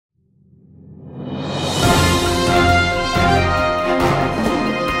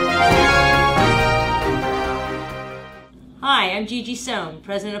Gigi Sohn,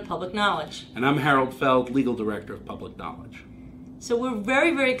 President of Public Knowledge. And I'm Harold Feld, Legal Director of Public Knowledge. So we're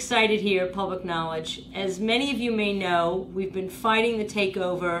very, very excited here at Public Knowledge. As many of you may know, we've been fighting the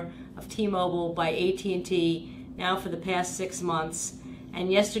takeover of T-Mobile by AT&T now for the past 6 months.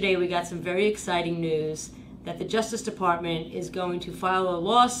 And yesterday we got some very exciting news that the Justice Department is going to file a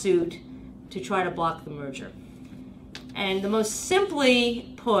lawsuit to try to block the merger. And the most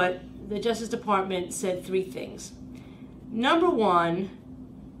simply put, the Justice Department said 3 things. Number one,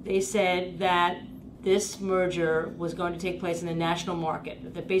 they said that this merger was going to take place in the national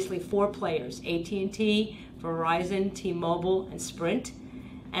market. That basically 4 players, AT&T, Verizon, T-Mobile, and Sprint,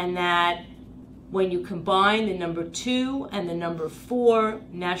 and that when you combine the number 2 and the number 4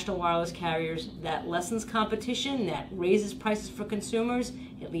 national wireless carriers, that lessens competition, that raises prices for consumers,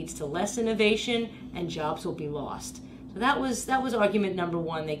 it leads to less innovation, and jobs will be lost. So that was argument number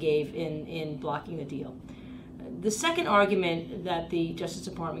 1 they gave in blocking the deal. The second argument that the Justice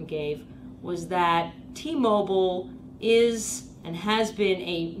Department gave was that T-Mobile is and has been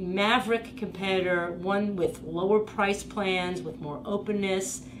a maverick competitor, one with lower price plans, with more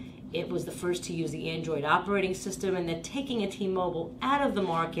openness. It was the first to use the Android operating system, and that taking a T-Mobile out of the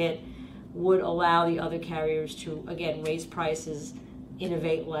market would allow the other carriers to, again, raise prices,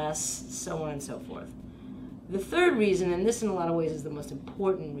 innovate less, so on and so forth. The third reason, and this in a lot of ways is the most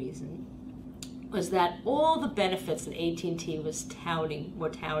important reason, was that all the benefits that AT&T were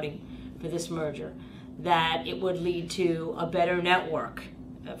touting for this merger, that it would lead to a better network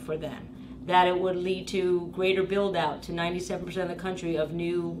for them, that it would lead to greater build out to 97% of the country of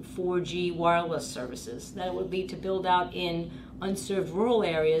new 4G wireless services, that it would lead to build out in unserved rural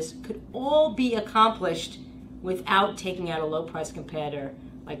areas, could all be accomplished without taking out a low price competitor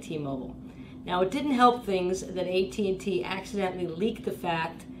like T-Mobile. Now, it didn't help things that AT&T accidentally leaked the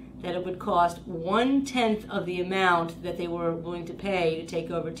fact that it would cost 1/10 of the amount that they were willing to pay to take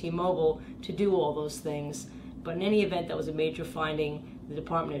over T-Mobile to do all those things. But in any event, that was a major finding of the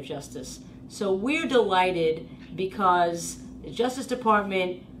Department of Justice. So we're delighted because the Justice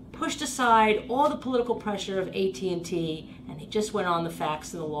Department pushed aside all the political pressure of AT&T, and they just went on the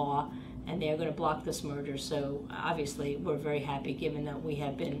facts and the law, and they're going to block this merger. So obviously we're very happy given that we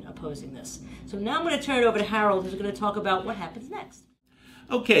have been opposing this. So now I'm going to turn it over to Harold, who's going to talk about what happens next.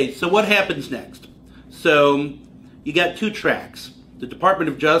 Okay, so what happens next? So you got 2 tracks. The Department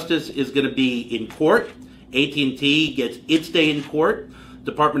of Justice is going to be in court. AT&T gets its day in court.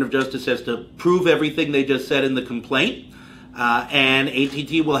 Department of Justice has to prove everything they just said in the complaint. And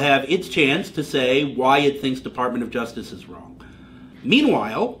AT&T will have its chance to say why it thinks Department of Justice is wrong.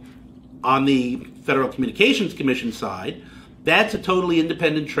 Meanwhile, on the Federal Communications Commission side, that's a totally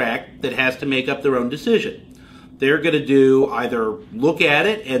independent track that has to make up their own decision. They're going to do either look at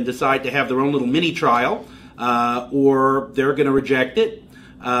it and decide to have their own little mini trial, or they're going to reject it,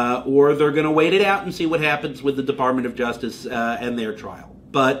 or they're going to wait it out and see what happens with the Department of Justice and their trial.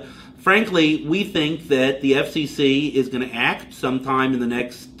 But frankly, we think that the FCC is going to act sometime in the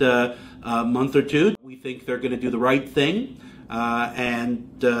next month or 2. We think they're going to do the right thing, and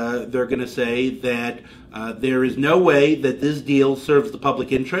they're going to say that there is no way that this deal serves the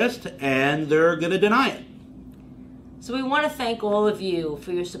public interest, and they're going to deny it. So we want to thank all of you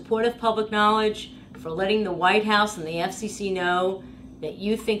for your support of Public Knowledge, for letting the White House and the FCC know that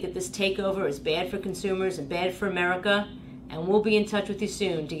you think that this takeover is bad for consumers and bad for America, and we'll be in touch with you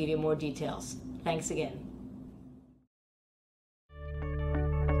soon to give you more details. Thanks again.